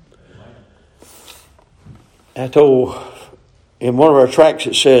 I told, in one of our tracts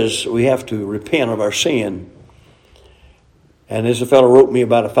it says we have to repent of our sin. And this fellow wrote me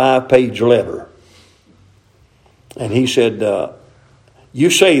about a 5-page letter. And he said, you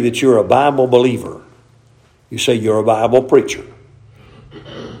say that you're a Bible believer. You say you're a Bible preacher.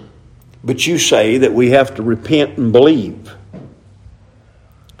 But you say that we have to repent and believe.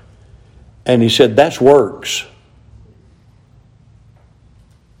 And he said, that's works.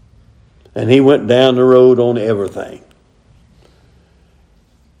 And he went down the road on everything.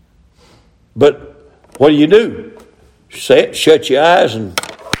 But what do? Say it, shut your eyes, and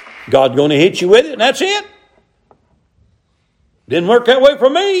God's going to hit you with it, and that's it. Didn't work that way for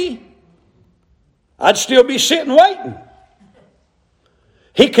me. I'd still be sitting waiting.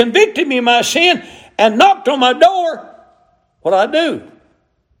 He convicted me of my sin and knocked on my door. What'd I do?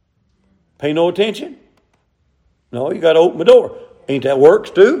 Pay no attention? No, you got to open the door. Ain't that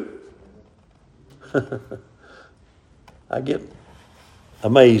works too? I get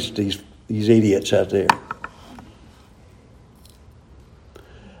amazed at these idiots out there.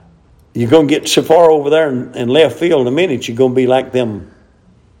 You're going to get so far over there in left field in a minute, you're going to be like them,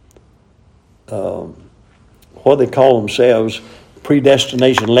 what they call themselves,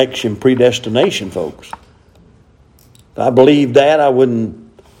 predestination folks. If I believed that, I would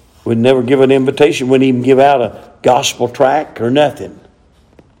never give an invitation, wouldn't even give out a gospel tract or nothing.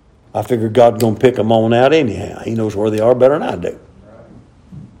 I figured God's going to pick them on out anyhow. He knows where they are better than I do.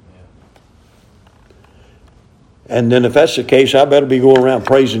 And then if that's the case, I better be going around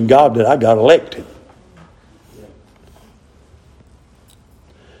praising God that I got elected.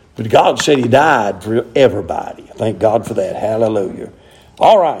 But God said He died for everybody. Thank God for that. Hallelujah.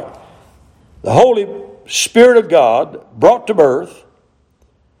 All right. The Holy Spirit of God brought to birth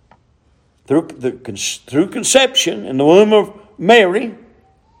through conception in the womb of Mary.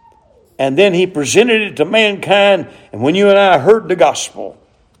 And then He presented it to mankind. And when you and I heard the gospel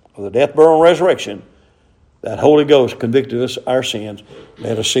of the death, burial, and resurrection, that Holy Ghost convicted us of our sins,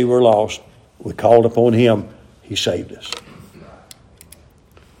 let us see we're lost. We called upon Him. He saved us.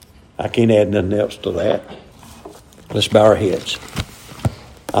 I can't add nothing else to that. Let's bow our heads.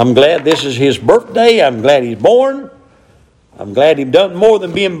 I'm glad this is His birthday. I'm glad He's born. I'm glad He done more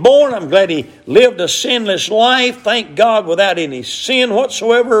than being born. I'm glad He lived a sinless life. Thank God, without any sin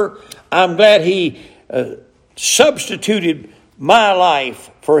whatsoever. I'm glad He substituted my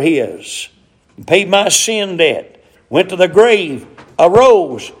life for His. Paid my sin debt, went to the grave,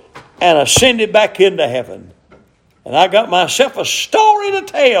 arose, and ascended back into heaven. And I got myself a story to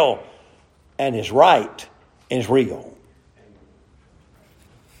tell, and it's right, and it's real,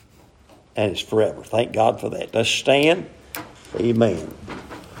 and it's forever. Thank God for that. Let's stand. Amen.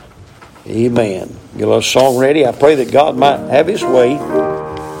 Amen. Get a little song ready. I pray that God might have His way.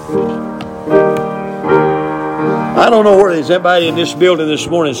 I don't know whether there's anybody in this building this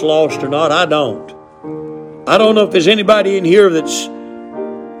morning that's lost or not. I don't know if there's anybody in here that's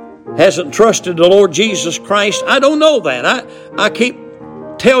hasn't trusted the Lord Jesus Christ. I don't know that. I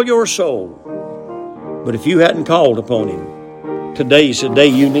can't tell your soul. But if you hadn't called upon Him, today's the day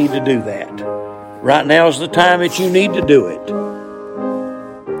you need to do that. Right now is the time that you need to do it.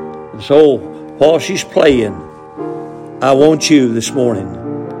 And so, while she's playing, I want you this morning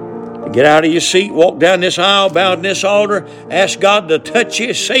to get out of your seat, walk down this aisle, bow in this altar, ask God to touch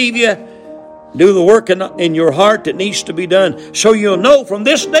you, save you, do the work in your heart that needs to be done, so you'll know from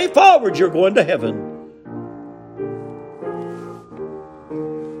this day forward you're going to heaven.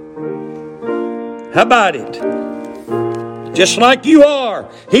 How about it? Just like you are.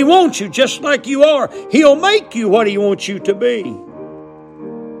 He wants you just like you are. He'll make you what He wants you to be.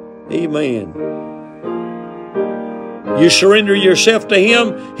 Amen. You surrender yourself to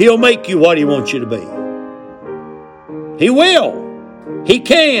Him, He'll make you what He wants you to be. He will. He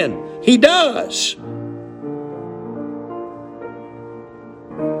can. He does.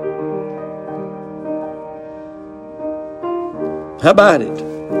 How about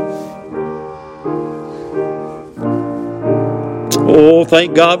it? Oh,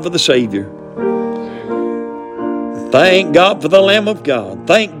 thank God for the Savior. Thank God for the Lamb of God.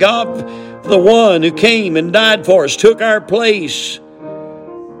 Thank God for the one who came and died for us, took our place.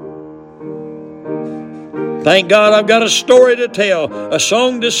 Thank God I've got a story to tell, a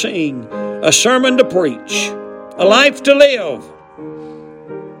song to sing, a sermon to preach, a life to live.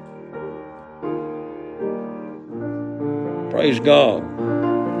 Praise God.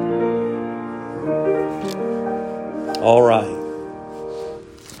 All right.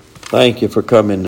 Thank you for coming.